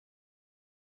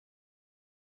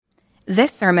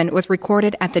This sermon was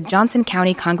recorded at the Johnson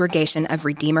County Congregation of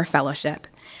Redeemer Fellowship,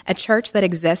 a church that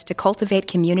exists to cultivate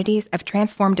communities of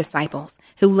transformed disciples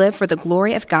who live for the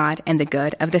glory of God and the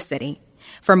good of the city.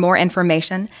 For more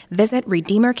information, visit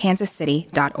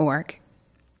redeemerkansascity.org.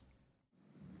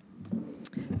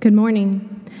 Good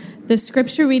morning. The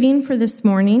scripture reading for this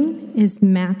morning is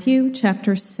Matthew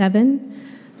chapter 7,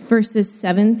 verses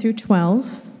 7 through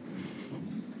 12,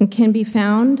 and can be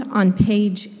found on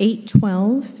page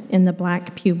 812 in the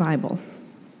Black Pew Bible.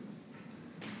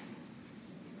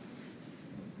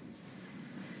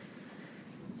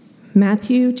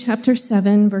 Matthew chapter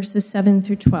 7, verses 7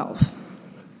 through 12.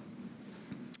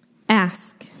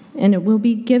 Ask, and it will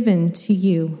be given to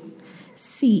you.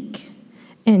 Seek,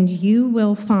 and you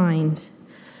will find.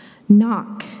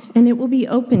 Knock, and it will be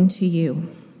opened to you.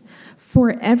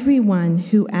 For everyone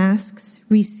who asks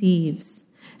receives,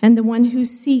 and the one who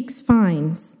seeks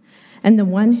finds, and the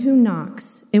one who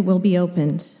knocks it will be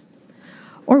opened.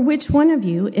 Or which one of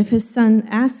you, if his son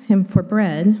asks him for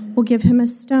bread, will give him a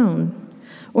stone?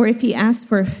 Or if he asks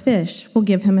for a fish, will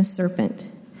give him a serpent?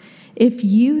 If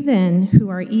you then, who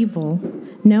are evil,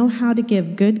 know how to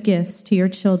give good gifts to your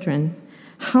children,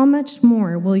 how much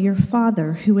more will your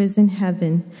Father who is in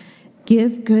heaven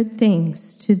give good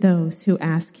things to those who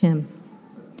ask him?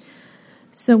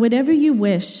 So whatever you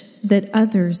wish that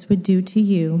others would do to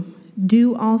you,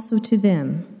 do also to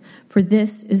them, for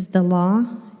this is the law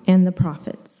and the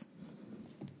prophets.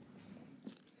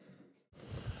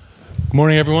 Good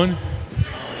morning, everyone.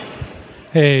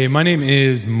 Hey, my name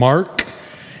is Mark,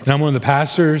 and I'm one of the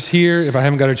pastors here. If I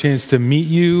haven't got a chance to meet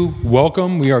you,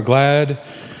 welcome. We are glad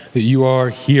that you are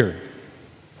here.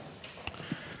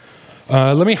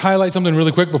 Let me highlight something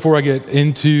really quick before I get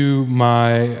into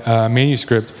my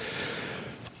manuscript.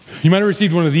 You might have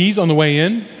received one of these on the way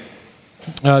in.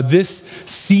 This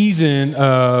season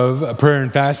of prayer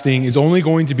and fasting is only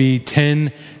going to be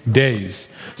 10 days.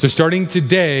 So starting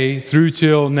today through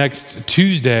till next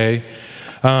Tuesday,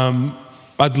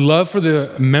 I'd love for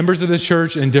the members of the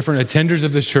church and different attenders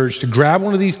of the church to grab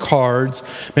one of these cards,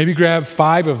 maybe grab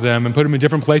 5 of them and put them in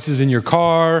different places in your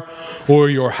car or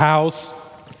your house.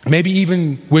 Maybe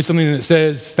even with something that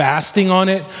says fasting on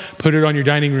it, put it on your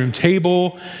dining room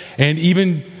table. And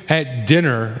even at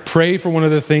dinner, pray for one of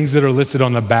the things that are listed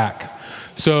on the back.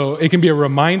 So it can be a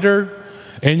reminder.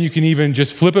 And you can even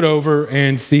just flip it over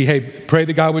and see, hey, pray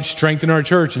that God would strengthen our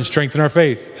church and strengthen our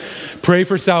faith. Pray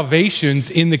for salvations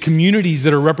in the communities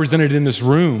that are represented in this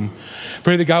room.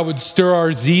 Pray that God would stir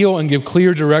our zeal and give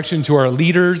clear direction to our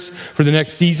leaders for the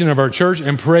next season of our church.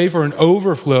 And pray for an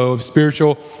overflow of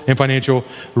spiritual and financial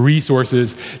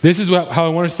resources. This is how I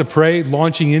want us to pray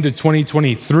launching into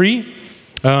 2023.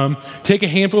 Take a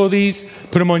handful of these,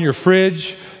 put them on your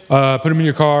fridge, put them in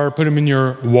your car, put them in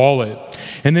your wallet.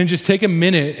 And then just take a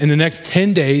minute in the next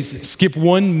 10 days, skip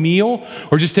one meal,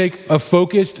 or just take a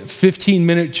focused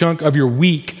 15-minute chunk of your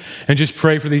week and just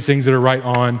pray for these things that are right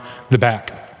on the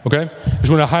back. Okay? I just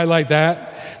want to highlight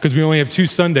that because we only have 2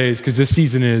 Sundays because this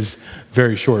season is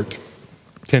very short,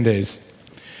 10 days.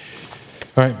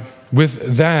 All right.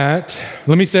 With that,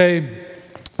 let me say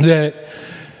that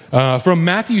from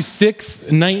Matthew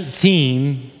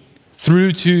 6:19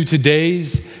 through to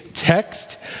today's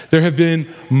text, there have been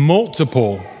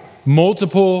multiple moments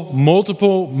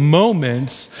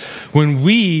when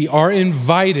we are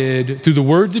invited through the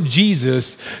words of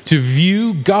Jesus to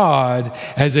view God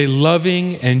as a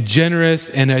loving and generous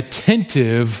and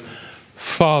attentive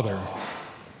Father.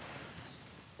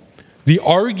 The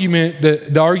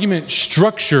argument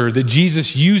structure that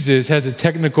Jesus uses has a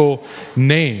technical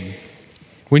name.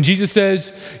 When Jesus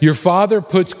says, your Father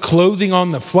puts clothing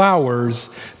on the flowers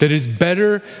that is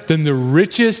better than the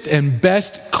richest and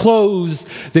best clothes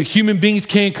that human beings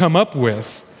can come up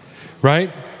with, right?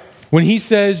 When he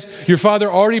says, your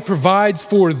Father already provides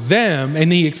for them,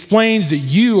 and he explains that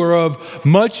you are of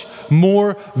much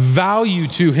more value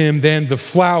to him than the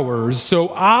flowers. So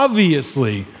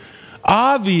obviously,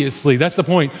 that's the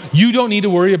point. You don't need to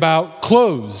worry about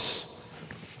clothes.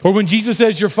 Or when Jesus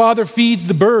says, your Father feeds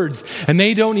the birds and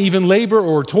they don't even labor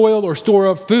or toil or store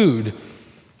up food,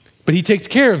 but he takes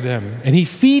care of them and he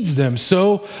feeds them.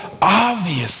 So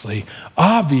obviously,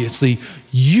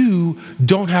 you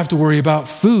don't have to worry about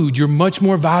food. You're much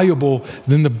more valuable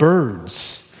than the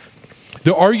birds.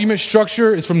 The argument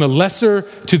structure is from the lesser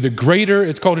to the greater.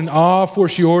 It's called an a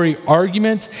fortiori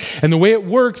argument. And the way it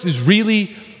works is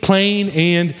really plain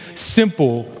and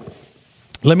simple.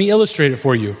 Let me illustrate it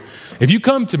for you. If you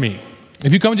come to me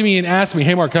and ask me,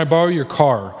 hey, Mark, can I borrow your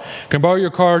car? Can I borrow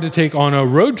your car to take on a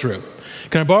road trip?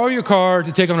 Can I borrow your car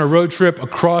to take on a road trip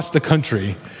across the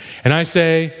country? And I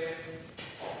say,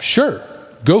 sure.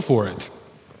 go for it.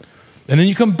 And then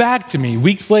you come back to me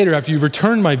weeks later after you've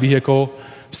returned my vehicle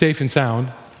safe and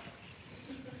sound.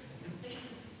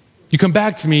 You come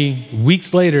back to me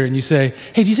weeks later and you say,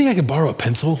 hey, do you think I could borrow a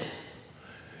pencil?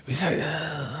 Is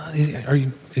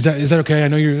that okay? I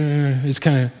know it's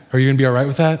kind of, are you going to be all right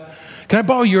with that? Can I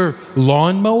borrow your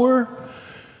lawnmower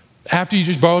after you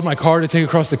just borrowed my car to take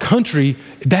across the country?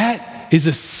 That is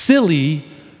a silly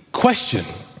question.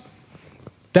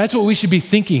 That's what we should be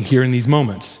thinking here in these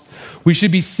moments. We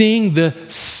should be seeing the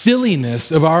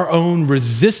silliness of our own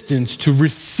resistance to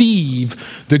receive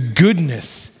the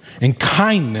goodness and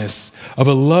kindness of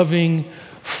a loving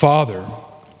Father.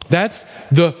 That's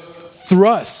the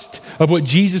thrust of what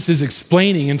Jesus is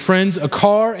explaining. And friends, a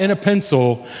car and a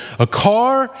pencil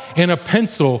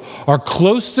are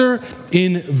closer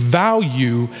in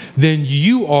value than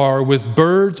you are with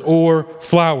birds or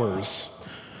flowers.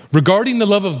 Regarding the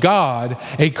love of God,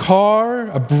 a car,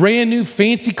 a brand new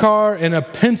fancy car, and a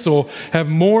pencil have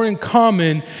more in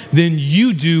common than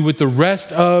you do with the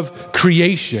rest of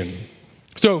creation.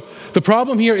 So the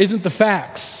problem here isn't the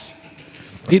facts.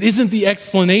 It isn't the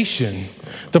explanation.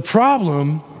 The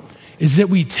problem is that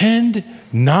we tend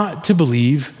not to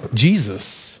believe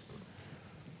Jesus.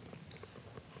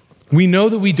 We know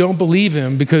that we don't believe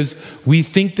him because we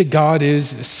think that God is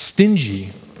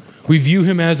stingy. We view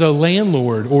him as a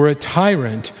landlord or a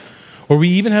tyrant, or we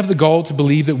even have the gall to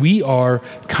believe that we are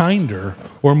kinder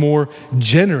or more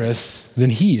generous than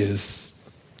he is.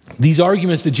 These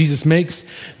arguments that Jesus makes,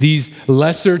 these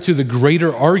lesser to the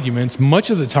greater arguments, much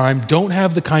of the time don't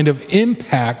have the kind of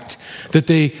impact that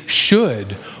they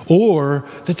should or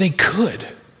that they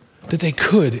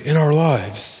could in our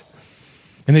lives.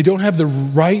 And they don't have the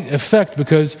right effect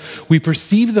because we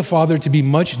perceive the Father to be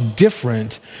much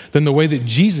different than the way that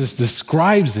Jesus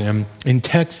describes him in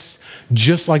texts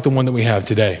just like the one that we have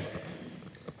today.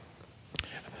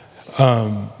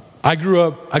 I grew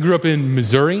up in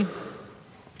Missouri.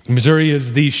 Missouri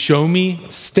is the show me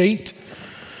state.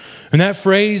 And that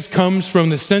phrase comes from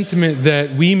the sentiment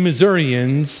that we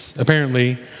Missourians,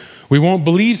 apparently, we won't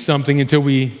believe something until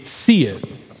we see it.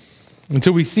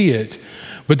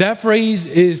 But that phrase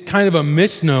is kind of a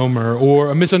misnomer or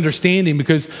a misunderstanding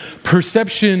because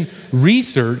perception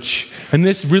research, and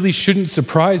this really shouldn't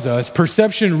surprise us,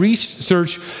 perception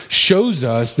research shows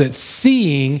us that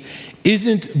seeing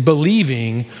isn't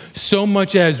believing so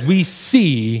much as we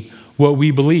see what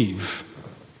we believe.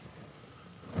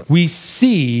 We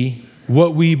see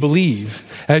what we believe.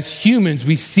 As humans,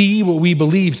 we see what we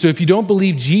believe. So if you don't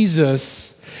believe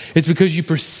Jesus, it's because you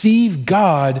perceive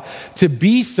God to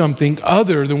be something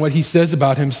other than what he says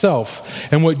about himself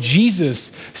and what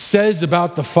Jesus says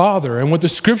about the Father and what the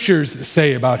scriptures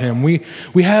say about him.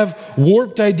 We have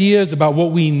warped ideas about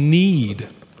what we need.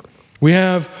 We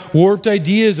have warped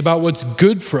ideas about what's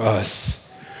good for us.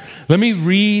 Let me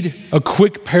read a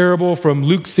quick parable from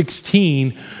Luke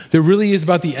 16 that really is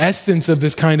about the essence of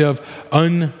this kind of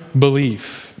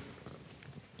unbelief.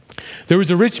 There was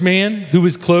a rich man who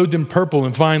was clothed in purple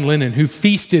and fine linen, who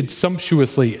feasted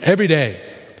sumptuously every day.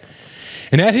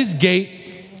 And at his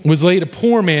gate was laid a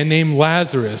poor man named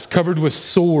Lazarus, covered with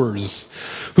sores,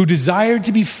 who desired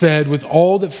to be fed with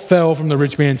all that fell from the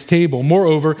rich man's table.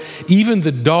 Moreover, even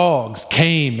the dogs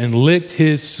came and licked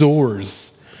his sores.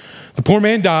 The poor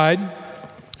man died,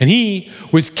 and he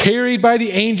was carried by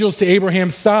the angels to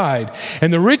Abraham's side.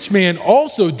 And the rich man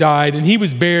also died, and he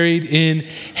was buried in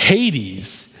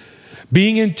Hades.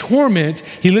 Being in torment,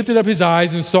 he lifted up his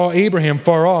eyes and saw Abraham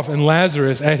far off and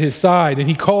Lazarus at his side. And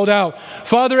he called out,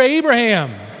 "Father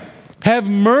Abraham, have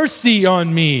mercy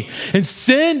on me and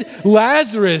send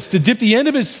Lazarus to dip the end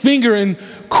of his finger in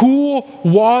cool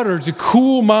water to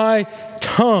cool my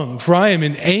tongue, for I am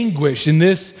in anguish in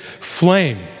this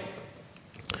flame."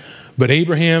 But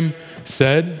Abraham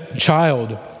said,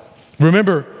 "Child,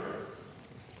 remember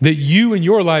that you in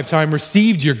your lifetime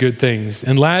received your good things,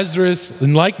 and Lazarus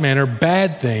in like manner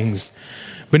bad things.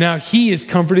 But now he is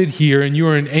comforted here, and you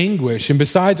are in anguish. And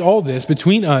besides all this,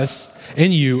 between us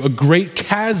and you, a great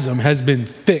chasm has been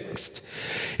fixed,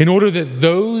 in order that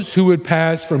those who would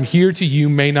pass from here to you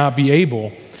may not be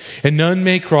able, and none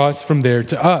may cross from there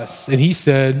to us." And he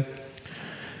said,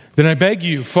 "Then I beg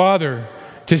you, Father,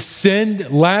 to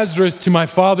send Lazarus to my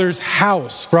father's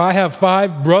house, for I have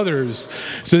 5 brothers,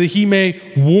 so that he may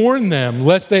warn them,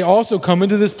 lest they also come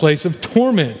into this place of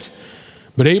torment."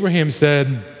 But Abraham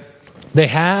said, "They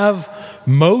have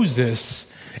Moses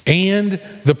and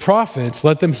the prophets,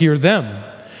 let them hear them."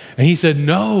 And he said,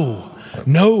 No,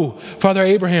 Father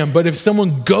Abraham, but if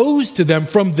someone goes to them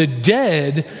from the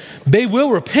dead, they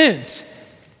will repent."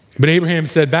 But Abraham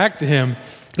said back to him,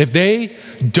 If they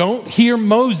don't hear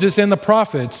Moses and the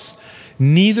prophets,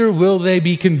 neither will they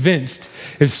be convinced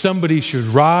if somebody should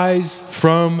rise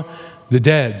from the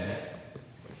dead.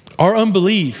 Our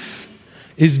unbelief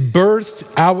is birthed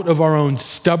out of our own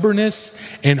stubbornness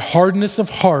and hardness of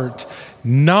heart,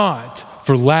 not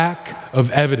for lack of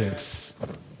evidence.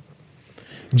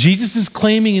 Jesus is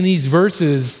claiming in these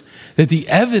verses that the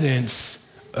evidence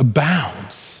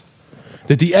abounds,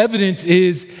 that the evidence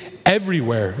is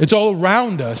everywhere. It's all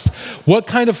around us. What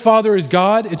kind of Father is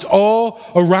God? It's all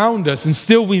around us, and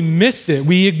still we miss it,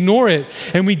 we ignore it,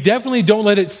 and we definitely don't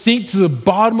let it sink to the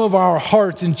bottom of our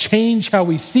hearts and change how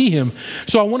we see Him.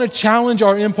 So I want to challenge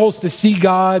our impulse to see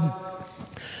God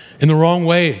in the wrong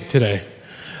way today.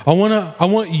 I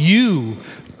want you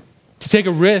to take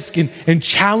a risk and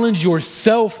challenge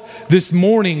yourself this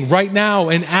morning, right now,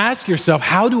 and ask yourself,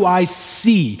 how do I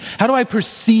see? How do I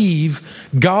perceive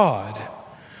God?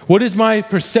 What is my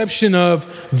perception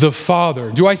of the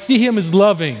Father? Do I see Him as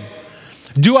loving?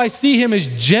 Do I see Him as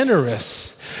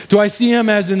generous? Do I see Him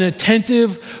as an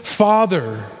attentive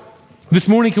Father? This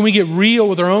morning, can we get real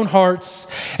with our own hearts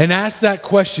and ask that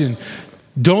question?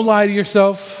 Don't lie to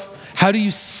yourself. How do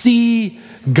you see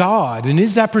God? And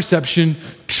is that perception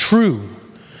true?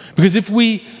 Because if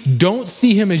we don't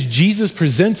see Him as Jesus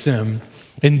presents Him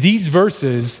in these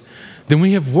verses, then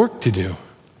we have work to do.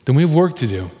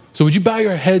 So would you bow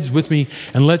your heads with me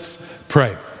and let's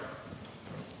pray.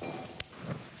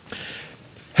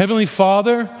 Heavenly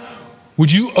Father,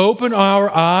 would you open our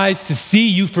eyes to see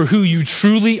you for who you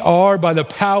truly are by the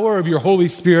power of your Holy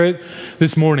Spirit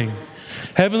this morning?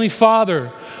 Heavenly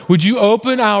Father, would you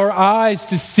open our eyes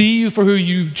to see you for who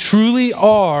you truly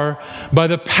are by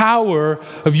the power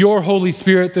of your Holy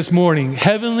Spirit this morning?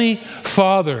 Heavenly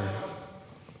Father,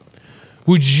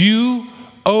 would you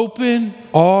open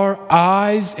our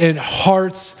eyes and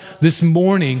hearts this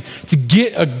morning to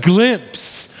get a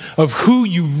glimpse of who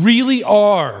you really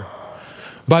are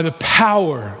by the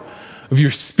power of your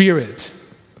Spirit?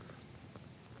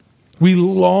 We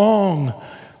long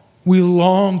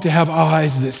to have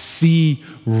eyes that see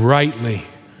rightly.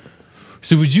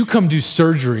 So would you come do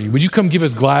surgery? Would you come give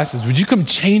us glasses? Would you come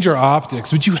change our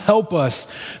optics? Would you help us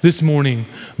this morning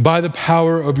by the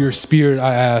power of your Spirit,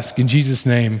 I ask, in Jesus'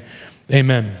 name,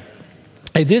 amen.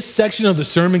 Hey, this section of the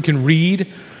sermon can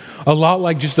read a lot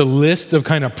like just a list of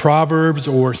kind of proverbs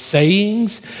or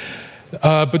sayings,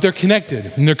 but they're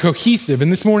connected and they're cohesive. And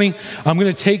this morning, I'm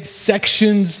going to take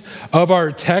sections of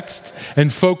our text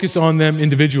and focus on them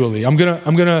individually. I'm going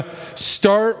to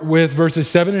start with verses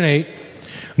 7 and 8,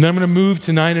 and then I'm going to move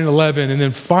to 9 and 11, and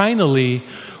then finally,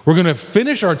 we're going to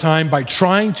finish our time by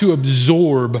trying to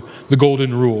absorb the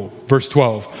golden rule. Verse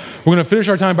 12. We're going to finish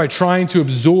our time by trying to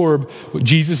absorb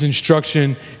Jesus'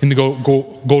 instruction in the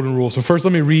golden rule. So first,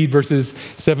 let me read verses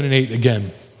 7 and 8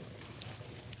 again.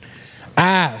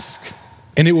 Ask,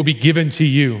 and it will be given to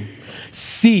you.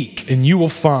 Seek, and you will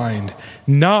find.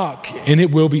 Knock, and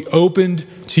it will be opened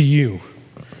to you.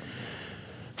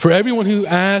 For everyone who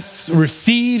asks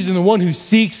receives, and the one who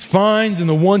seeks finds, and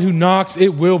the one who knocks, it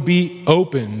will be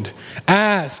opened.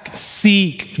 Ask,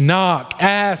 seek, knock.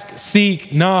 Ask,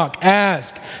 seek, knock.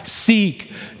 Ask,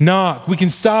 seek, knock. We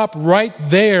can stop right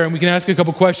there and we can ask a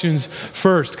couple questions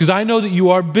first, because I know that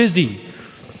you are busy.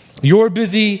 You're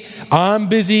busy, I'm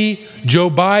busy,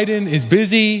 Joe Biden is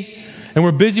busy, and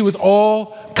we're busy with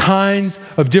all kinds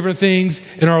of different things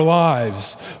in our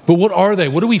lives. But what are they?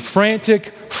 What are we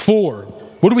frantic for?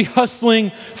 What are we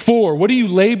hustling for? What do you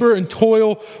labor and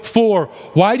toil for?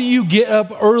 Why do you get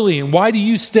up early and why do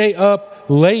you stay up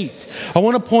late? I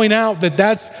want to point out that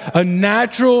that's a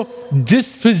natural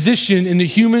disposition in the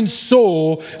human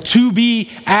soul to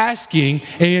be asking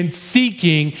and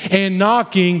seeking and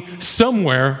knocking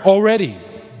somewhere already.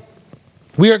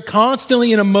 We are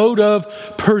constantly in a mode of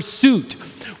pursuit.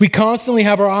 We constantly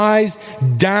have our eyes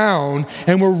down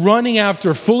and we're running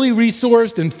after fully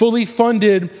resourced and fully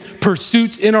funded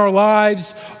pursuits in our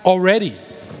lives already.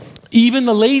 Even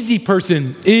the lazy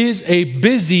person is a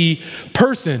busy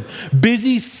person,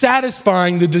 busy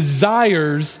satisfying the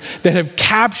desires that have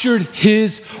captured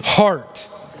his heart.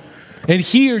 And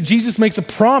here Jesus makes a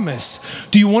promise.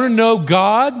 Do you want to know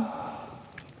God?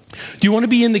 Do you want to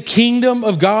be in the kingdom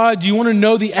of God? Do you want to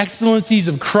know the excellencies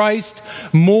of Christ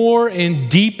more and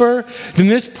deeper? Then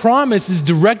this promise is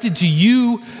directed to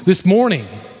you this morning.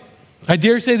 I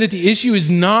dare say that the issue is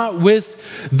not with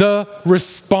the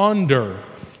responder.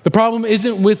 The problem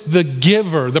isn't with the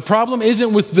giver. The problem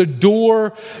isn't with the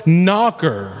door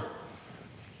knocker.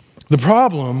 The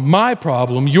problem, my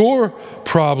problem, your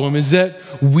problem is that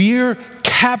we're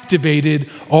captivated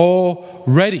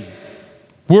already.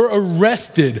 We're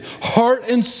arrested, heart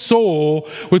and soul,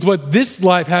 with what this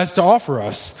life has to offer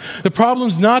us. The problem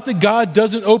is not that God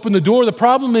doesn't open the door. The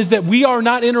problem is that we are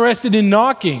not interested in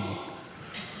knocking.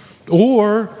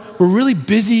 Or we're really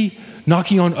busy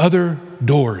knocking on other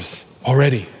doors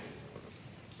already.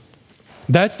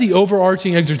 That's the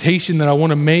overarching exhortation that I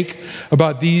want to make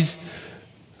about these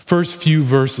first few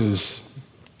verses.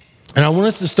 And I want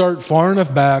us to start far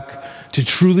enough back to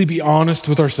truly be honest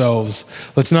with ourselves.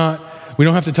 We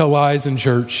don't have to tell lies in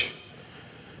church.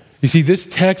 You see, this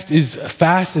text is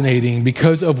fascinating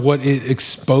because of what it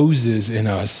exposes in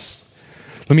us.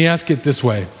 Let me ask it this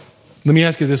way.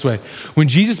 When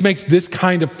Jesus makes this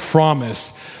kind of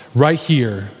promise right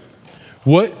here,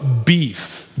 what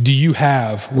beef do you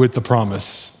have with the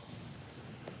promise?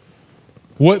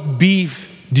 What beef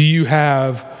do you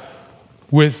have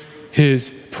with his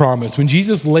promise? When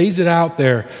Jesus lays it out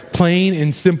there, plain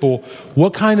and simple,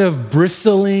 what kind of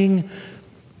bristling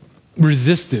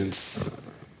resistance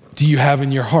do you have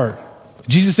in your heart?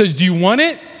 Jesus says, do you want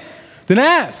it? Then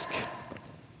ask.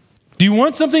 Do you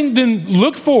want something? Then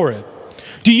look for it.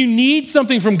 Do you need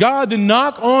something from God? Then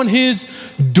knock on his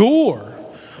door.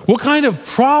 What kind of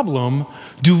problem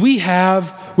do we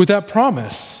have with that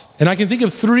promise? And I can think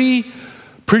of three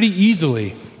pretty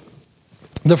easily.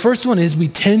 The first one is we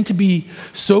tend to be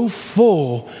so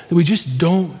full that we just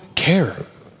don't care.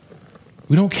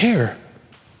 We don't care.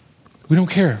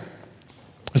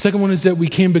 The second one is that we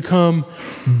can become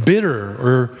bitter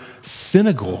or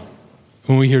cynical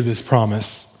when we hear this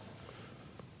promise.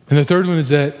 And the third one is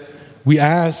that we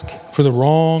ask for the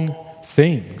wrong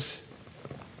things.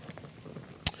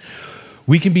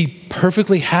 We can be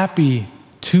perfectly happy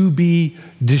to be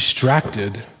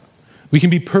distracted. We can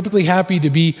be perfectly happy to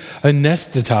be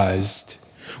anesthetized.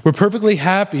 We're perfectly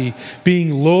happy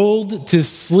being lulled to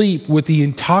sleep with the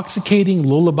intoxicating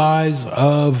lullabies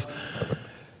of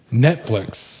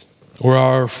Netflix or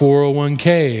our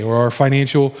 401k or our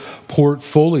financial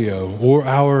portfolio or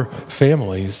our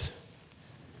families.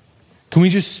 Can we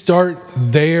just start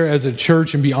there as a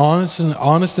church and be honest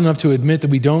enough to admit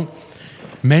that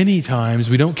many times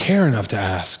we don't care enough to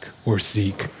ask or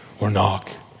seek or knock.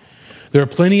 There are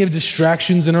plenty of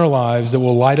distractions in our lives that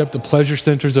will light up the pleasure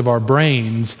centers of our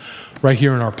brains right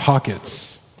here in our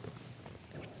pockets.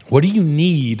 What do you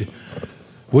need?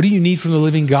 What do you need from the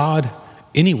living God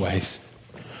anyways?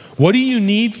 What do you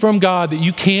need from God that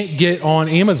you can't get on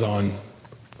Amazon?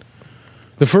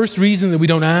 The first reason that we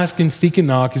don't ask and seek and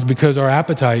knock is because our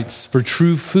appetites for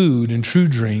true food and true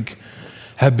drink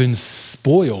have been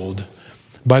spoiled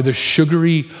by the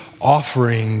sugary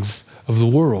offerings of the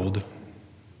world.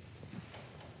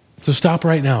 So stop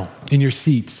right now in your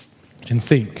seats and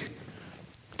think.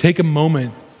 Take a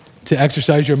moment to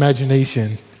exercise your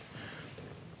imagination.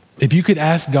 If you could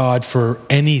ask God for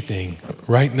anything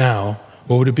right now,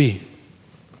 what would it be?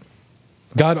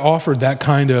 God offered that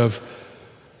kind of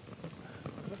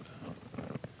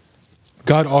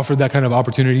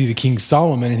opportunity to King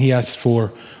Solomon, and he asked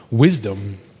for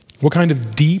wisdom. What kind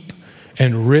of deep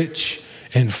and rich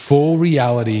and full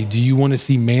reality do you want to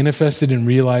see manifested and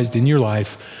realized in your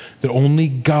life that only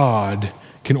God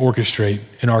can orchestrate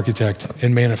and architect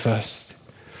and manifest?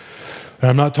 And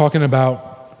I'm not talking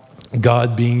about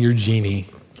God being your genie.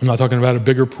 I'm not talking about a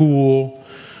bigger pool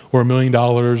or $1 million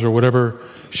or whatever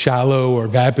shallow or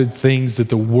vapid things that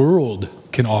the world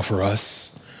can offer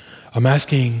us. I'm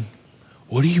asking,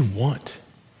 what do you want?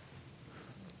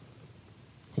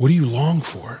 What do you long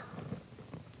for?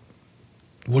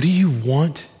 What do you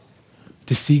want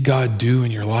to see God do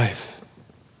in your life?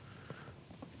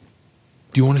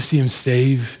 Do you want to see him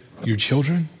save your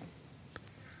children?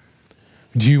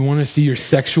 Do you want to see your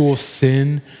sexual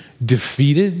sin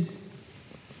defeated?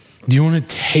 Do you want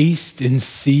to taste and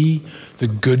see the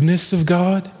goodness of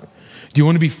God? Do you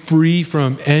want to be free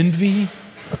from envy,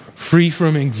 free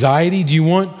from anxiety? Do you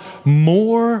want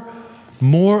more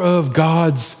of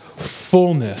God's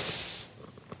fullness?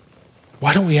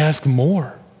 Why don't we ask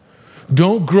more?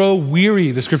 Don't grow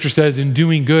weary, the scripture says, in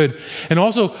doing good. And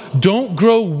also, don't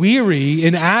grow weary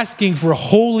in asking for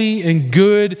holy and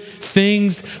good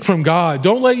things from God.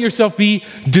 Don't let yourself be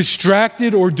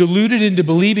distracted or deluded into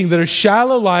believing that a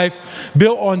shallow life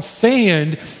built on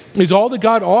sand is all that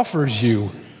God offers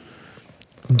you.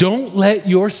 Don't let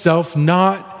yourself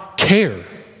not care.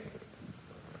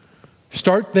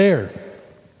 Start there.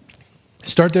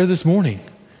 Start there this morning.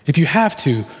 If you have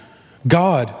to,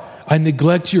 God, I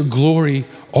neglect your glory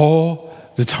all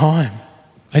the time.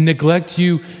 I neglect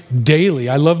you daily.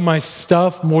 I love my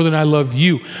stuff more than I love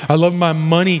you. I love my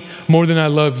money more than I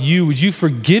love you. Would you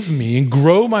forgive me and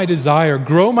grow my desire,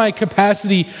 grow my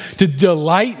capacity to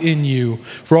delight in you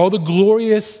for all the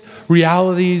glorious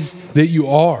realities that you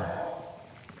are?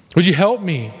 Would you help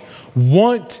me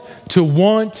want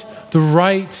the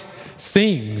right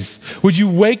things? Would you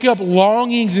wake up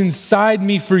longings inside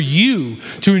me for you,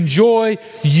 to enjoy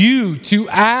you, to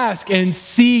ask and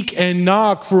seek and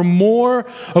knock for more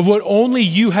of what only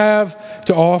you have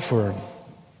to offer?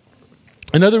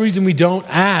 Another reason we don't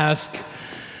ask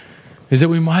is that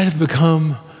we might have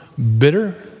become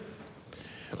bitter,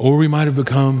 or we might have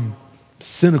become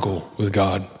cynical with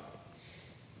God.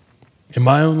 In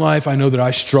my own life, I know that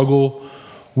I struggle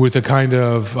with a kind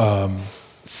of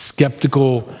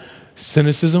skeptical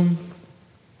cynicism.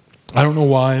 I don't know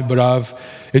why, but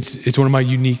it's one of my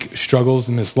unique struggles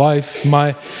in this life.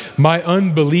 My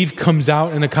unbelief comes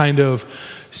out in a kind of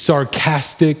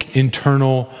sarcastic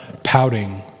internal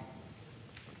pouting.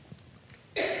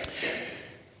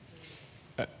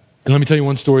 And let me tell you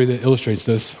one story that illustrates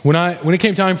this. When it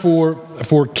came time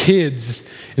for kids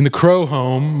in the Crow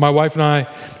home, my wife and I,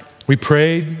 we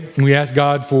prayed and we asked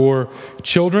God for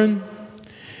children.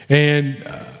 And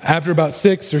after about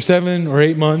 6 or 7 or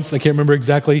 8 months, I can't remember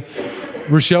exactly,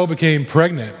 Rochelle became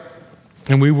pregnant.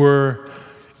 And we were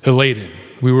elated.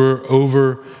 We were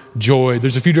overjoyed.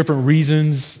 There's a few different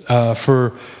reasons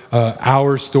for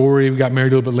our story. We got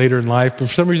married a little bit later in life. But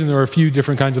for some reason, there were a few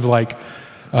different kinds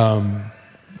of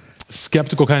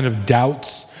skeptical kind of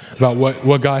doubts about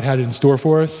what God had in store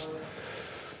for us.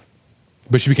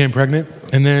 But she became pregnant.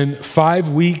 And then 5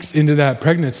 weeks into that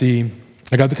pregnancy,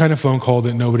 I got the kind of phone call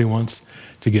that nobody wants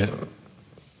to get.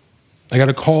 I got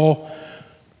a call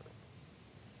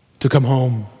to come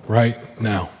home right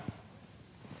now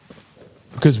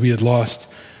because we had lost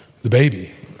the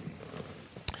baby.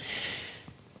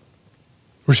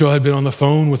 Rochelle had been on the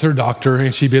phone with her doctor,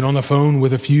 and she'd been on the phone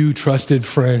with a few trusted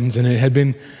friends, and it had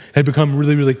become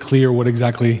really, really clear what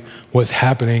exactly was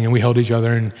happening, and we held each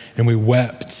other and we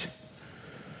wept.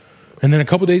 And then a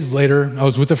couple days later, I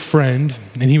was with a friend,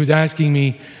 and he was asking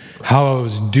me how I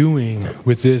was doing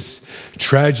with this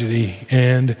tragedy,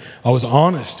 and I was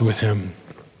honest with him.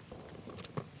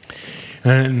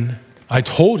 And I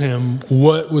told him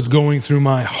what was going through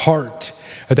my heart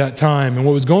at that time. And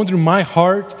what was going through my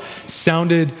heart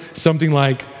sounded something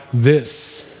like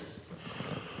this.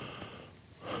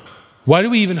 Why do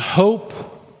we even hope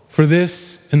for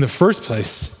this in the first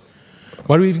place?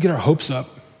 Why do we even get our hopes up?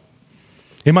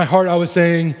 In my heart, I was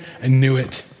saying, I knew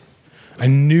it. I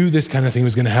knew this kind of thing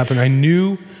was going to happen. I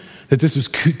knew that this was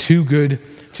too good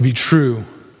to be true.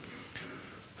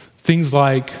 Things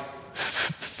like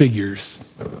figures.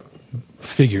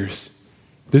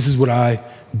 This is what I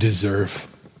deserve.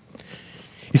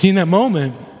 You see, in that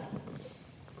moment,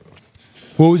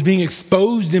 what was being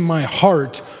exposed in my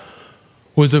heart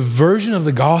was a version of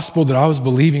the gospel that I was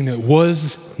believing that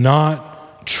was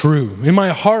not true. In my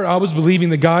heart, I was believing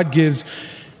that God gives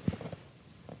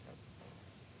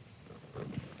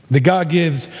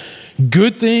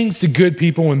good things to good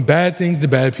people and bad things to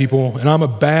bad people, and I'm a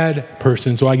bad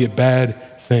person, so I get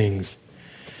bad things.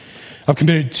 I've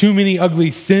committed too many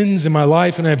ugly sins in my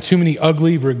life, and I have too many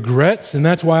ugly regrets, and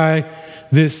that's why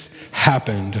this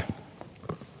happened.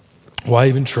 Why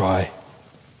even try?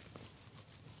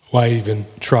 Why even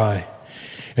try?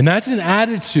 And that's an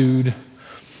attitude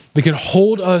that can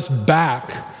hold us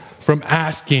back from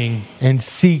asking and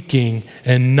seeking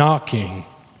and knocking.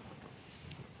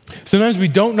 Sometimes we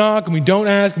don't knock and we don't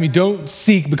ask and we don't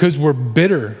seek because we're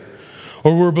bitter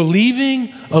or we're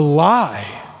believing a lie.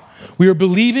 We are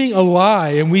believing a lie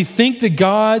and we think that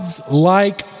God's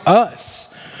like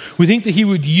us. We think that he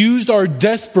would use our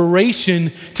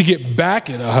desperation to get back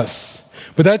at us.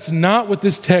 But that's not what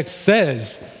this text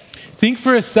says. Think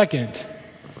for a second.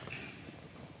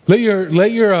 Let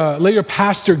your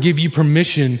pastor give you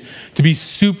permission to be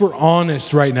super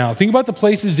honest right now. Think about the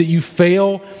places that you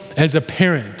fail as a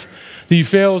parent, that you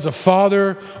fail as a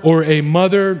father or a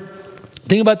mother.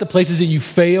 Think about the places that you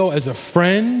fail as a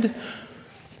friend.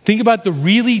 Think about the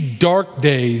really dark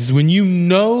days when you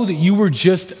know that you were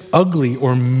just ugly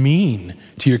or mean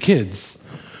to your kids,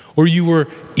 or you were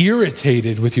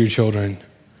irritated with your children.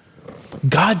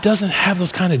 God doesn't have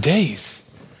those kind of days.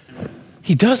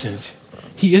 He doesn't.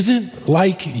 He isn't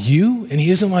like you, and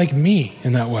he isn't like me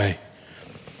in that way.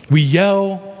 We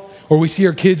yell, or we see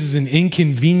our kids as an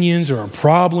inconvenience or a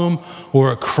problem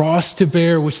or a cross to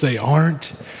bear, which they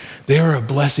aren't. They are a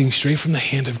blessing straight from the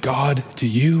hand of God to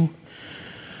you.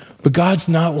 But God's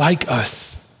not like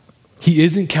us. He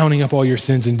isn't counting up all your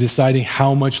sins and deciding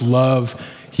how much love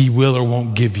he he will or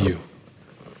won't give you.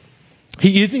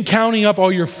 He isn't counting up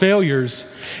all your failures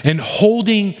and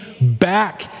holding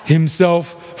back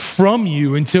himself from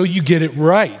you until you get it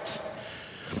right.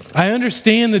 I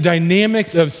understand the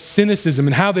dynamics of cynicism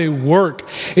and how they work.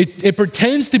 It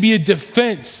pretends to be a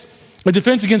defense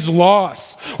against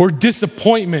loss or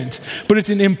disappointment, but it's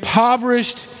an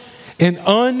impoverished and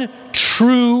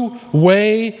untrue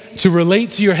way to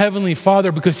relate to your Heavenly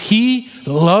Father because He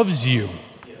loves you.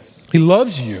 He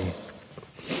loves you.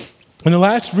 And the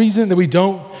last reason that we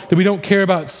don't care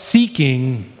about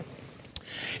seeking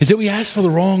is that we ask for the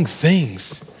wrong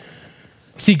things.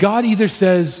 See, God either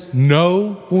says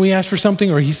no when we ask for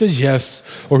something, or He says yes,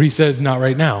 or He says not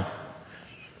right now.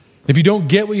 If you don't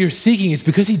get what you're seeking, it's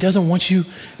because He doesn't want you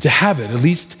to have it, at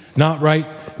least not right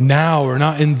now or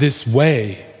not in this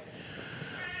way.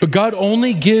 But God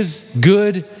only gives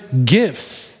good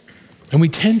gifts, and we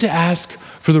tend to ask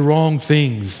for the wrong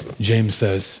things, James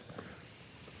says.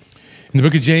 In the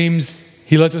book of James,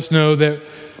 he lets us know that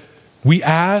we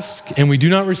ask and we do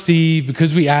not receive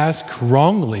because we ask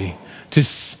wrongly to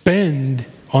spend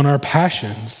on our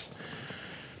passions.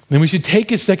 And we should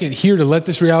take a second here to let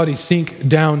this reality sink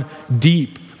down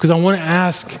deep, because I want to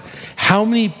ask how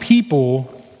many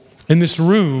people in this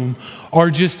room are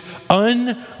just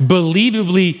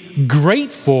unbelievably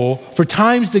grateful for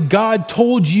times that God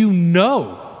told you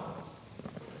no.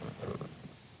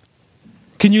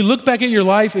 Can you look back at your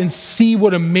life and see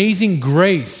what amazing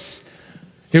grace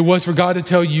it was for God to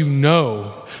tell you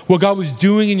no? What God was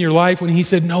doing in your life when He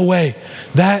said, no way,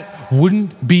 that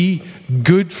wouldn't be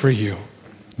good for you.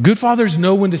 Good fathers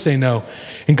know when to say no,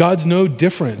 and God's no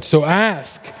different. So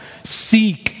ask,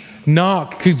 seek,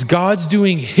 knock, because God's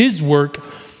doing His work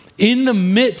in the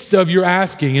midst of your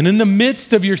asking, and in the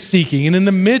midst of your seeking, and in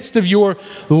the midst of your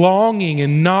longing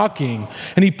and knocking.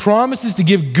 And He promises to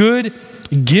give good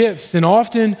gifts, and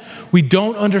often we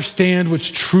don't understand what's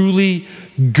truly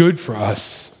good for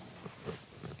us.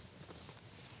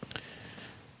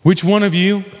 Which one of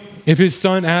you, if his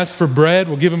son asks for bread,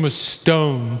 will give him a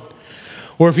stone?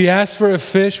 Or if he asks for a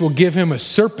fish, will give him a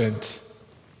serpent?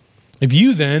 If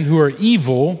you then, who are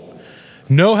evil,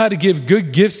 know how to give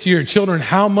good gifts to your children,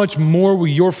 how much more will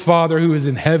your Father who is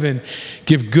in heaven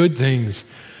give good things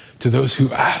to those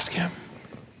who ask Him?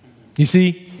 You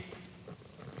see,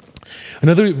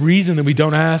 another reason that we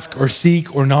don't ask or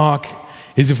seek or knock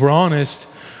is, if we're honest,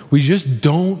 we just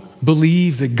don't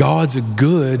believe that God's a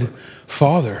good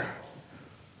Father.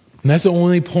 And that's the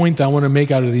only point that I want to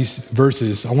make out of these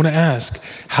verses. I want to ask,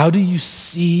 how do you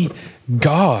see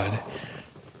God?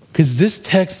 Because this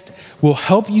text will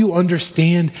help you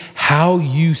understand how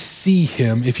you see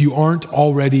Him if you aren't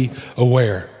already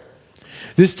aware.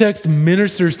 This text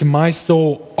ministers to my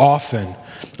soul often.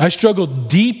 I struggle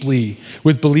deeply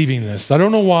with believing this. I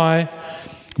don't know why,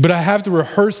 but I have to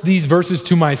rehearse these verses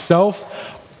to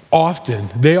myself often.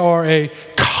 They are a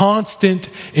constant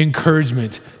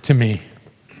encouragement to me.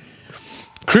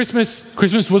 Christmas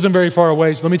wasn't very far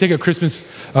away, so let me take a Christmas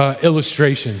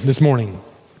illustration this morning.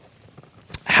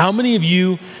 How many of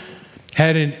you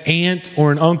had an aunt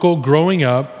or an uncle growing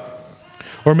up,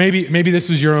 or maybe this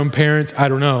was your own parents, I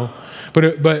don't know,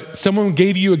 but someone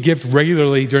gave you a gift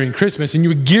regularly during Christmas, and you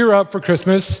would gear up for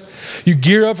Christmas. You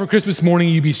gear up for Christmas morning,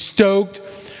 you'd be stoked,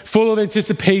 full of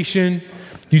anticipation.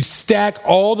 You'd stack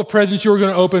all the presents you were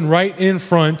going to open right in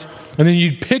front, and then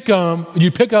you'd pick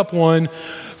up one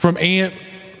from Aunt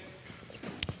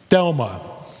Thelma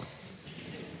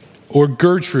or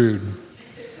Gertrude,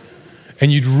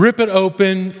 and you'd rip it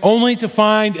open only to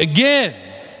find again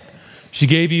she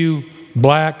gave you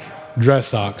black dress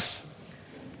socks.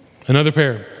 Another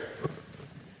pair.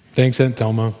 Thanks, Aunt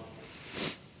Thelma.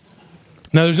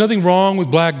 Now, there's nothing wrong with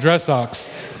black dress socks.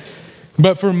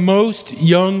 But for most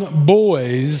young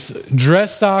boys,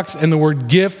 dress socks and the word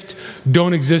gift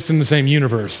don't exist in the same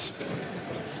universe.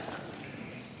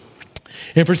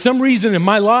 And for some reason in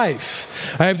my life,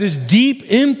 I have this deep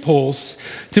impulse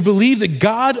to believe that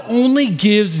God only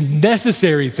gives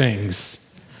necessary things.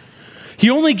 He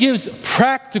only gives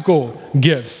practical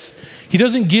gifts. He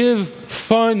doesn't give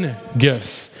fun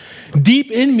gifts. Deep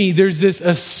in me, there's this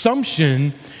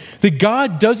assumption that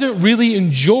God doesn't really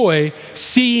enjoy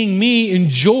seeing me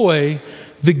enjoy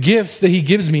the gifts that He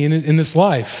gives me in this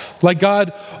life. Like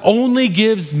God only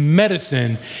gives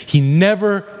medicine. He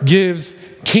never gives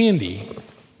candy.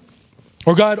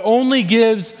 Or God only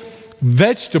gives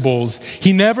vegetables.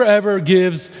 He never ever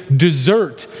gives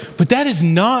dessert. But that is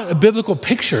not a biblical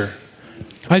picture.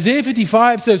 Isaiah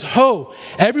 55 says, "Ho,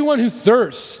 everyone who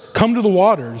thirsts, come to the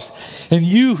waters. And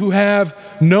you who have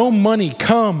no money,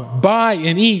 come, buy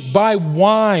and eat. Buy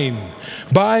wine,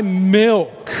 buy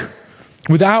milk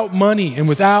without money and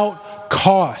without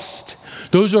cost.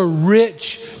 Those are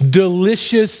rich,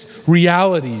 delicious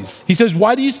realities. He says,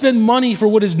 why do you spend money for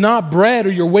what is not bread,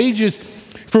 or your wages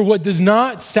for what does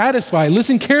not satisfy?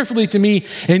 Listen carefully to me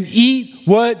and eat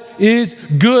what is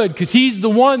good, because he's the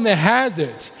one that has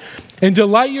it. And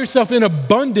delight yourself in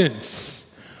abundance.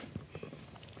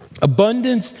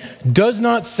 Abundance does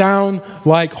not sound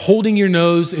like holding your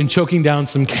nose and choking down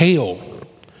some kale.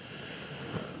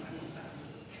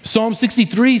 Psalm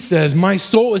 63 says, my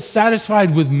soul is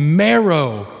satisfied with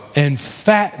marrow and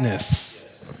fatness,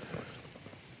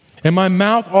 and my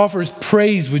mouth offers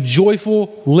praise with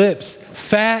joyful lips.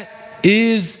 Fat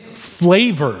is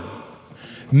flavor.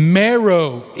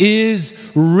 Marrow is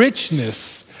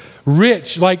richness.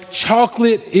 Rich, like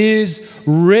chocolate is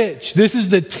rich. This is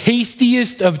the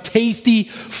tastiest of tasty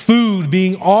food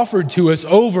being offered to us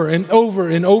over and over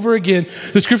and over again.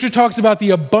 The scripture talks about the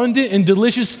abundant and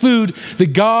delicious food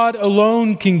that God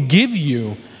alone can give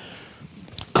you.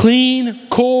 Clean,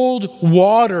 cold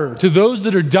water to those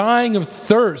that are dying of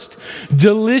thirst.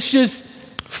 Delicious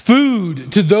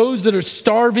food to those that are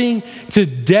starving to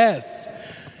death.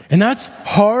 And that's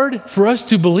hard for us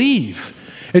to believe.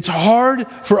 It's hard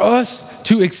for us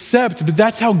to accept, but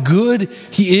that's how good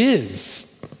he is.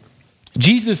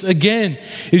 Jesus, again,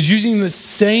 is using the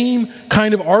same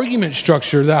kind of argument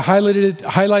structure that I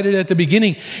highlighted at the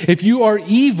beginning. If you are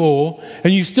evil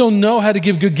and you still know how to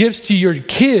give good gifts to your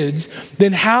kids,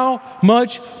 then how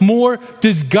much more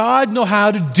does God know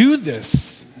how to do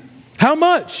this? How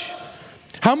much?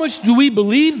 How much do we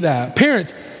believe that?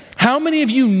 Parents, how many of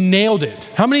you nailed it?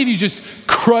 How many of you just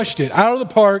crushed it out of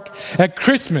the park at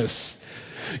Christmas?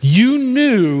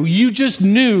 You just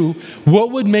knew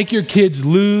what would make your kids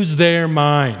lose their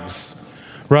minds,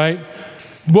 right?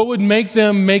 What would make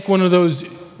them make one of those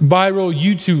viral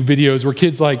YouTube videos where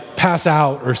kids like pass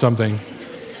out or something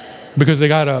because they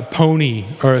got a pony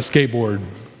or a skateboard.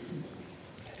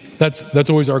 That's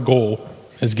always our goal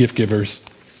as gift givers.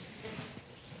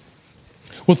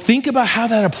 Well, think about how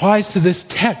that applies to this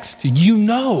text. You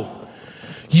know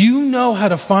how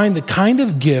to find the kind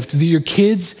of gift that your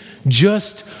kids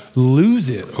just lose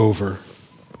it over.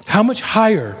 How much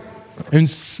higher and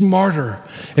smarter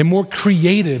and more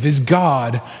creative is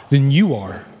God than you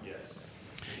are? Yes.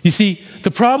 You see,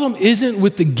 the problem isn't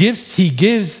with the gifts he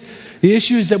gives. The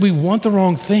issue is that we want the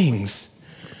wrong things.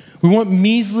 We want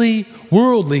measly,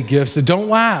 worldly gifts that don't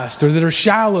last or that are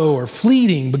shallow or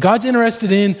fleeting, but God's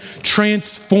interested in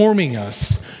transforming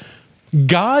us.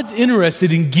 God's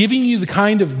interested in giving you the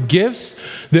kind of gifts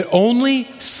that only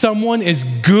someone as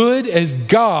good as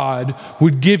God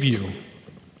would give you.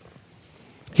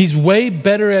 He's way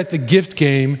better at the gift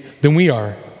game than we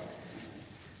are.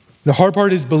 The hard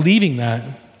part is believing that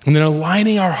and then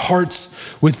aligning our hearts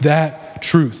with that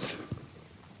truth.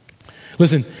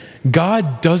 Listen,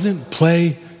 God doesn't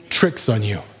play tricks on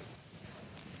you.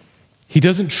 He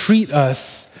doesn't treat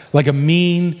us like a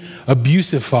mean,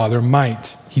 abusive father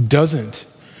might. He doesn't.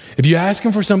 If you ask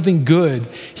him for something good,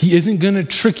 he isn't going to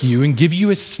trick you and give you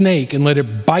a snake and let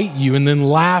it bite you and then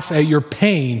laugh at your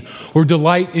pain or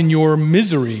delight in your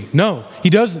misery. No, he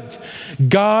doesn't.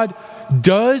 God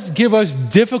does give us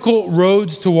difficult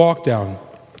roads to walk down.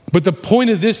 But the point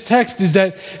of this text is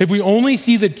that if we only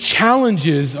see the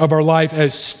challenges of our life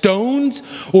as stones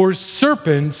or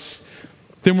serpents,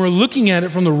 then we're looking at it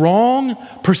from the wrong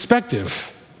perspective.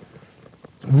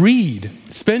 Read,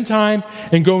 spend time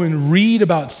and go and read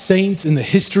about saints in the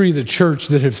history of the church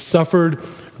that have suffered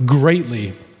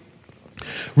greatly.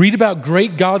 Read about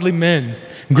great godly men,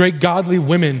 great godly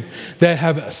women that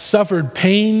have suffered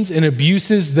pains and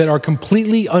abuses that are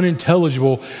completely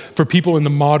unintelligible for people in the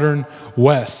modern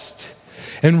West.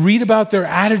 And read about their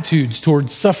attitudes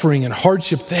towards suffering and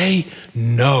hardship. They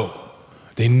know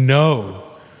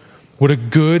what a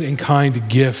good and kind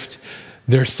gift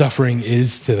their suffering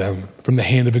is to them from the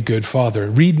hand of a good father.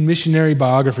 Read missionary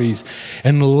biographies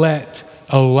and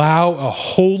allow a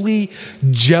holy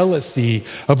jealousy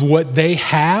of what they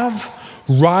have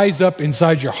rise up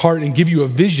inside your heart and give you a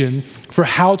vision for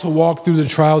how to walk through the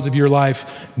trials of your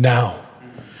life now.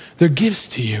 They're gifts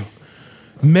to you.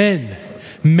 Men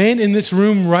in this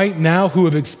room right now who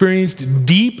have experienced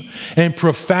deep and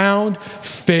profound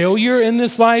failure in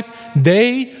this life,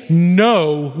 they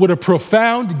know what a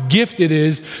profound gift it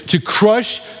is to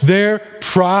crush their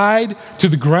pride to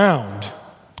the ground.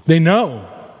 They know.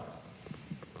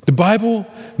 The Bible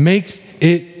makes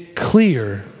it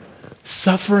clear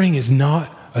suffering is not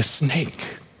a snake.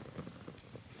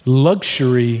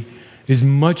 Luxury is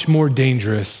much more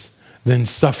dangerous than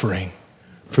suffering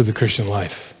for the Christian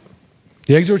life.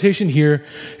 The exhortation here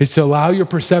is to allow your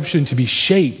perception to be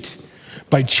shaped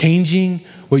by changing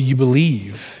what you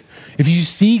believe. If you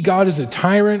see God as a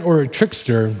tyrant or a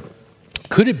trickster,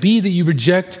 could it be that you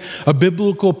reject a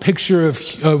biblical picture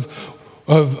of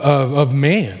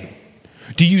man?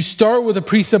 Do you start with a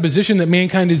presupposition that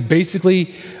mankind is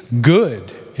basically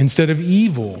good instead of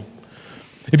evil?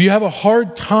 If you have a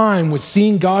hard time with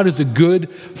seeing God as a good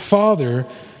father,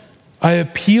 I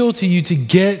appeal to you to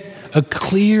get a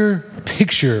clear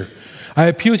picture. I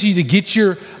appeal to you to get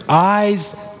your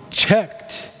eyes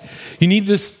checked. You need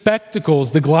the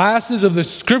spectacles, the glasses of the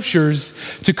scriptures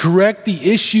to correct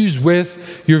the issues with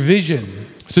your vision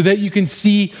so that you can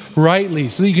see rightly,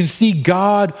 so that you can see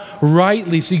God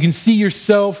rightly, so you can see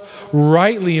yourself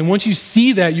rightly. And once you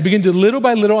see that, you begin to little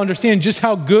by little understand just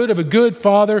how good of a good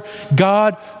father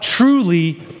God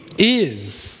truly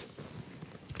is.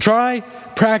 Try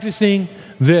practicing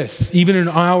this, even in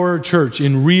our church,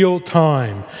 in real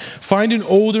time. Find an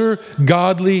older,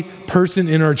 godly person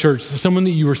in our church, someone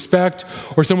that you respect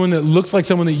or someone that looks like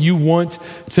someone that you want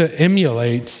to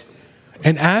emulate,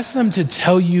 and ask them to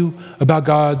tell you about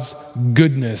God's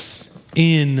goodness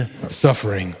in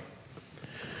suffering.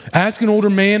 Ask an older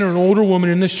man or an older woman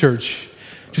in this church,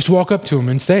 just walk up to them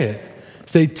and say it.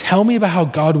 Say, tell me about how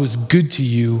God was good to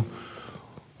you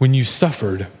when you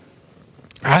suffered.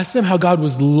 Ask them how God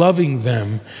was loving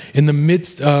them in the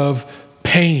midst of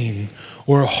pain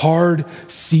or a hard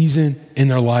season in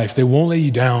their life. They won't let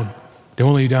you down. They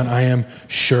won't let you down. I am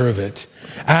sure of it.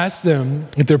 Ask them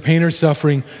if their pain or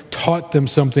suffering taught them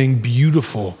something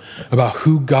beautiful about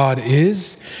who God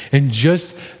is and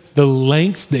just the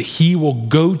lengths that he will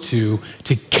go to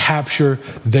capture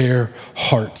their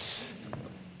hearts.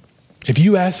 If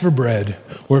you ask for bread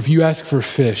or if you ask for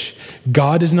fish,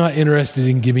 God is not interested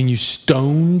in giving you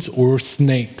stones or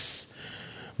snakes,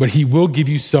 but he will give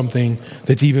you something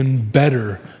that's even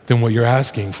better than what you're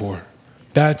asking for.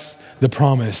 That's the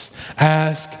promise.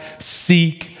 Ask,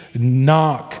 seek,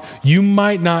 knock. You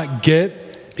might not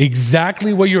get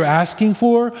exactly what you're asking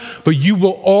for, but you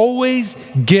will always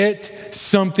get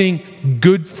something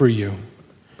good for you.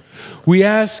 We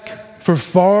ask for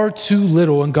far too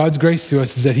little, and God's grace to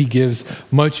us is that he gives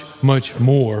much, much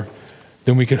more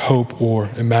than we could hope or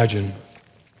imagine.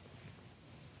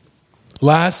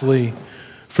 Lastly,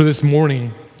 for this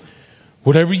morning,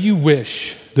 whatever you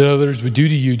wish that others would do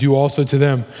to you, do also to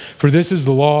them. For this is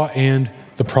the law and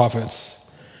the prophets.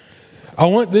 I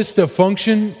want this to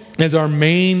function as our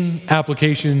main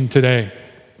application today.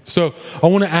 So I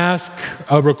want to ask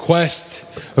a request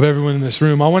of everyone in this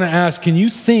room. I want to ask, can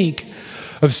you think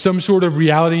of some sort of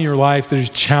reality in your life that is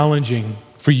challenging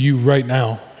for you right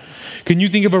now? Can you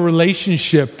think of a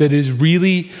relationship that is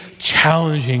really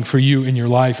challenging for you in your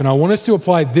life? And I want us to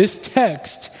apply this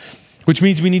text, which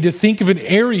means we need to think of an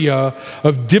area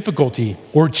of difficulty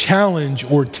or challenge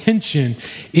or tension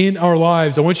in our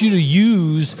lives. I want you to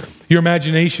use your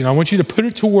imagination. I want you to put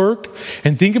it to work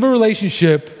and think of a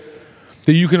relationship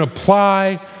that you can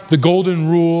apply the golden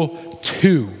rule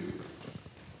to.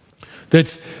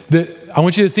 I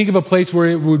want you to think of a place where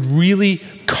it would really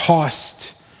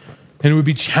cost and it would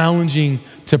be challenging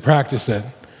to practice it,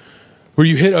 where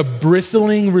you hit a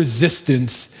bristling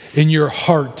resistance in your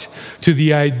heart to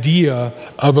the idea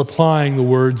of applying the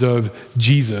words of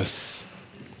Jesus.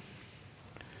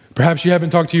 Perhaps you haven't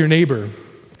talked to your neighbor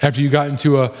after you got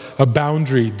into a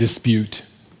boundary dispute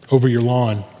over your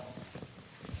lawn.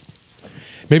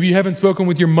 Maybe you haven't spoken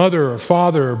with your mother or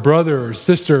father or brother or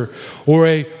sister or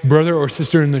a brother or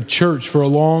sister in the church for a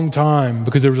long time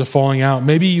because there was a falling out.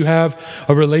 Maybe you have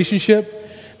a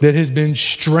relationship that has been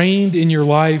strained in your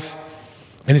life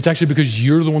and it's actually because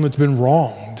you're the one that's been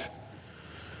wronged.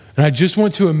 And I just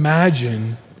want us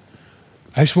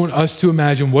to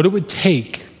imagine what it would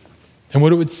take and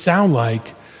what it would sound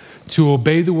like to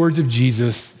obey the words of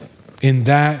Jesus in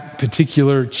that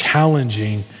particular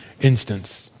challenging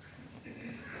instance.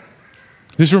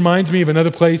 This reminds me of another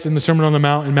place in the Sermon on the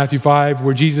Mount in Matthew 5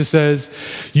 where Jesus says,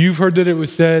 you've heard that it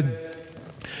was said,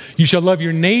 you shall love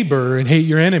your neighbor and hate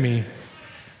your enemy.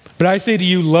 But I say to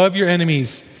you, love your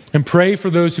enemies and pray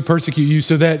for those who persecute you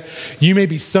so that you may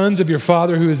be sons of your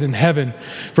Father who is in heaven.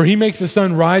 For he makes the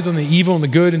sun rise on the evil and the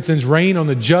good and sends rain on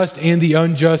the just and the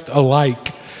unjust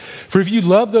alike. For if you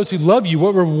love those who love you,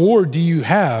 what reward do you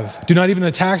have? Do not even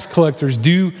the tax collectors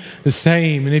do the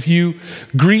same? And if you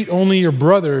greet only your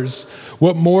brothers,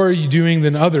 what more are you doing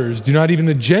than others? Do not even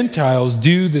the Gentiles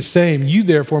do the same? You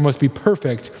therefore must be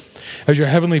perfect as your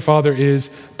heavenly Father is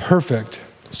perfect.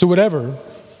 So whatever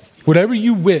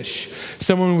you wish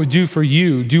someone would do for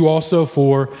you, do also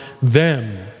for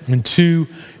them and to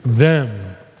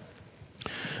them.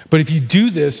 But if you do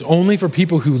this only for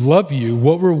people who love you,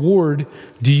 what reward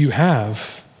do you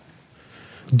have?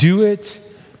 Do it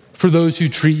for those who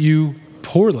treat you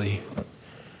poorly.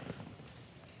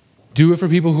 Do it for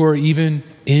people who are even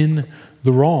in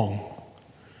the wrong.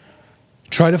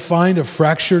 Try to find a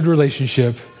fractured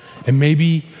relationship and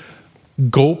maybe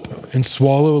gulp and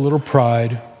swallow a little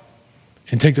pride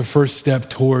and take the first step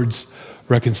towards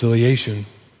reconciliation.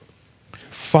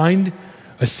 Find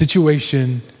a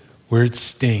situation where it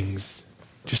stings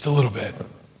just a little bit,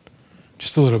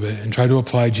 and try to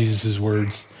apply Jesus'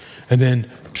 words, and then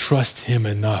trust him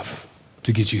enough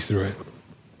to get you through it.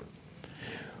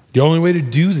 The only way to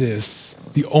do this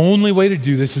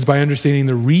is by understanding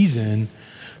the reason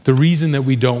that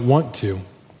we don't want to.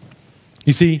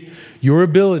 You see, your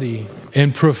ability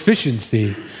and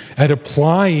proficiency at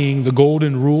applying the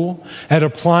golden rule, at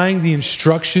applying the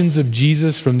instructions of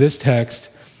Jesus from this text,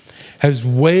 has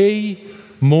way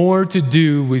more to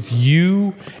do with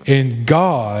you and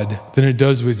God than it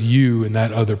does with you and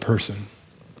that other person.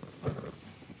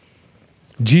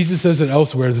 Jesus says it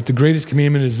elsewhere that the greatest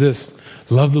commandment is this: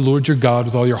 love the Lord your God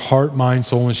with all your heart, mind,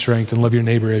 soul, and strength, and love your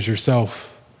neighbor as yourself.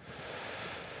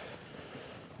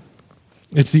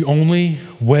 It's the only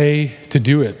way to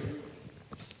do it.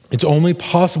 It's only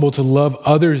possible to love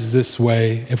others this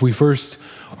way if we first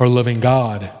are loving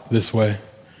God this way.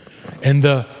 And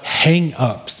the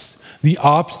hang-ups, the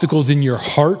obstacles in your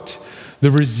heart,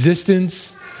 the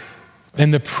resistance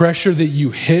and the pressure that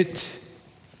you hit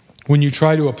when you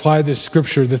try to apply this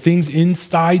scripture, the things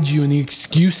inside you and the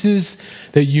excuses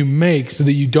that you make so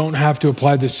that you don't have to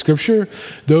apply this scripture,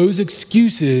 those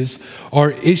excuses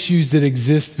are issues that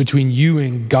exist between you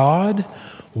and God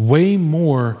way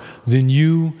more than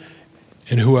you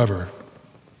and whoever.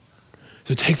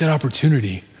 So take that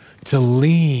opportunity to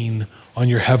lean on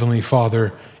your Heavenly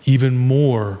Father even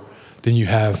more than you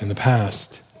have in the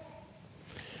past.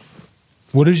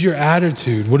 What is your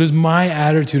attitude? What is my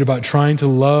attitude about trying to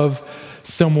love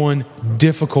someone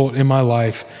difficult in my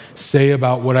life say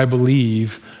about what I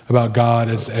believe about God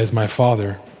as my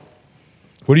Father?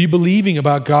 What are you believing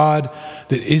about God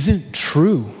that isn't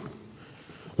true?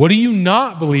 What are you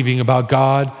not believing about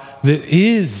God that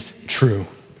is true?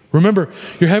 Remember,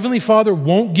 your Heavenly Father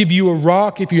won't give you a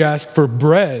rock if you ask for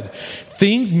bread.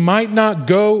 Things might not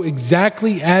go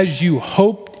exactly as you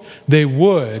hoped they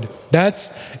would. That's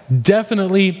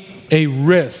definitely a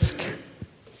risk.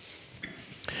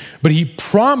 But he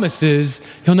promises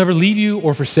he'll never leave you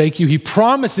or forsake you. He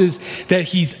promises that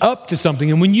he's up to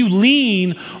something. And when you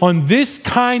lean on this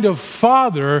kind of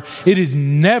Father, it is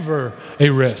never a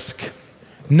risk.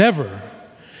 Never.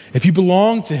 If you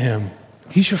belong to him,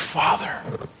 he's your Father.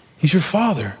 He's your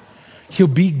Father. He'll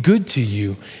be good to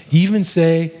you. Even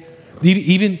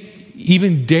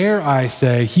dare I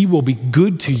say, he will be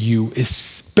good to you,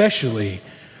 especially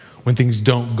when things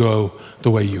don't go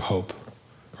the way you hope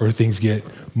or things get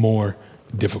more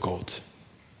difficult.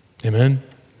 Amen?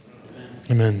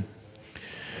 Amen.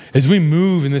 As we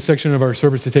move in this section of our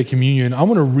service to take communion, I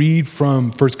want to read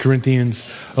from 1 Corinthians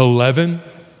 11.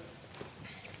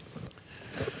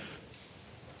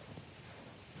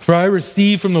 For I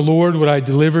received from the Lord what I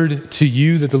delivered to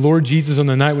you, that the Lord Jesus on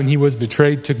the night when he was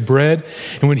betrayed took bread,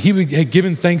 and when he had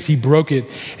given thanks, he broke it,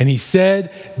 and he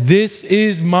said, "This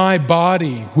is my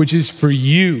body, which is for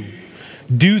you.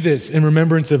 Do this in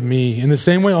remembrance of me." In the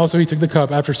same way also he took the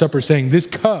cup after supper, saying, "This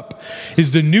cup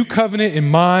is the new covenant in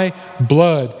my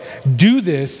blood. Do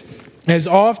this as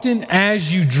often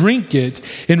as you drink it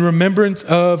in remembrance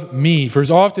of me. For as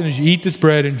often as you eat this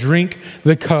bread and drink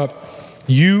the cup,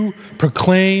 you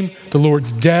proclaim the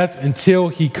Lord's death until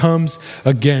he comes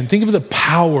again." Think of the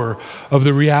power of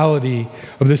the reality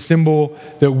of the symbol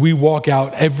that we walk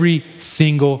out every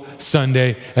single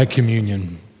Sunday at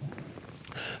communion.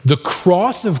 The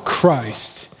cross of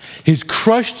Christ, his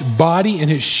crushed body and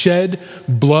his shed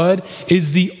blood,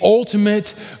 is the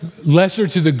ultimate lesser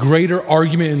to the greater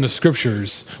argument in the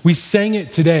scriptures. We sang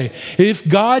it today. If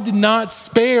God did not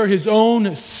spare his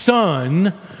own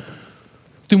son,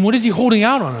 then what is he holding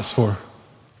out on us for?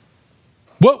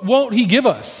 What won't he give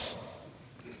us?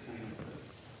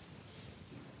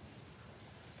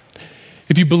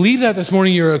 If you believe that this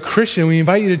morning, you're a Christian. We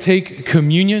invite you to take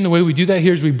communion. The way we do that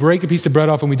here is we break a piece of bread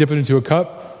off and we dip it into a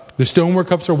cup. The stoneware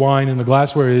cups are wine and the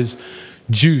glassware is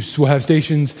juice. We'll have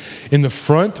stations in the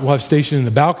front. We'll have a station in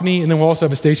the balcony. And then we'll also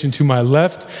have a station to my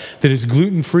left that is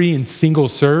gluten-free and single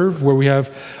serve, where we have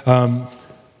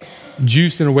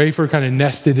juice and a wafer kind of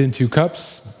nested into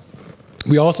cups.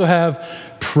 We also have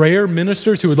prayer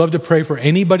ministers who would love to pray for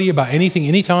anybody about anything,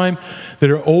 anytime,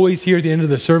 that are always here at the end of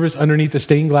the service underneath the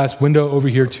stained glass window over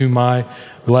here to my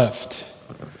left.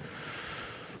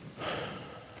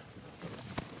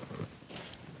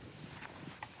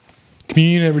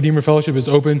 Communion at Redeemer Fellowship is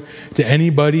open to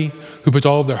anybody who puts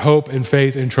all of their hope and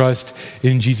faith and trust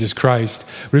in Jesus Christ.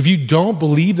 But if you don't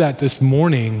believe that this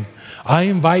morning, I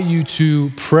invite you to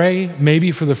pray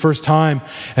maybe for the first time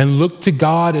and look to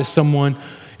God as someone,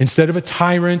 instead of a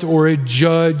tyrant or a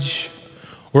judge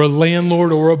or a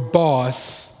landlord or a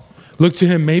boss, look to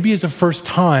him maybe as a first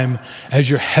time as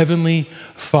your heavenly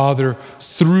Father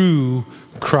through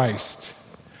Christ.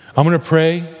 I'm going to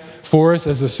pray for us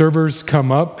as the servers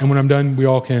come up, and when I'm done, we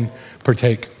all can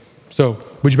partake. So,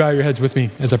 would you bow your heads with me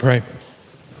as I pray?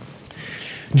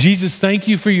 Jesus, thank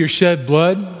you for your shed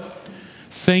blood.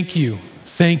 Thank you,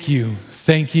 thank you,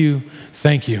 thank you,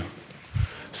 thank you.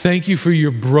 Thank you for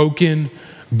your broken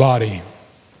body.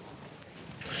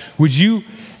 Would you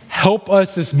help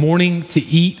us this morning to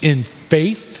eat in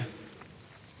faith?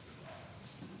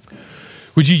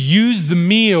 Would you use the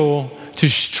meal to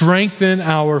strengthen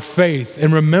our faith?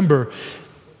 And remember,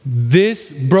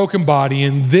 this broken body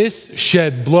and this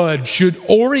shed blood should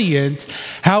orient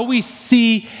how we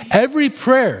see every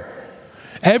prayer,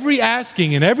 every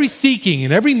asking and every seeking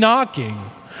and every knocking.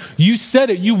 You said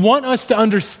it. You want us to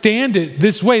understand it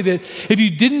this way, that if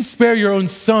you didn't spare your own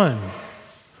son,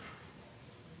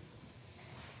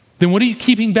 then what are you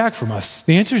keeping back from us?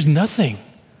 The answer is nothing.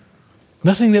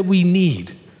 Nothing that we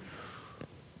need.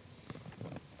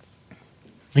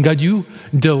 And God, you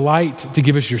delight to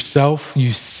give us yourself.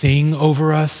 You sing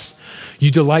over us.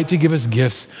 You delight to give us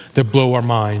gifts that blow our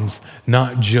minds,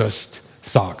 not just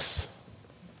socks.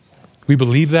 We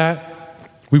believe that.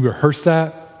 We rehearse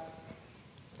that.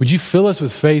 Would you fill us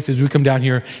with faith as we come down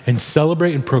here and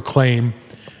celebrate and proclaim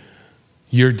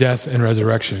your death and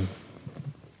resurrection?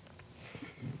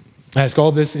 I ask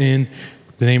all this in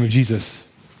the name of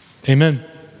Jesus. Amen.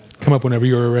 Come up whenever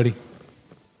you are ready.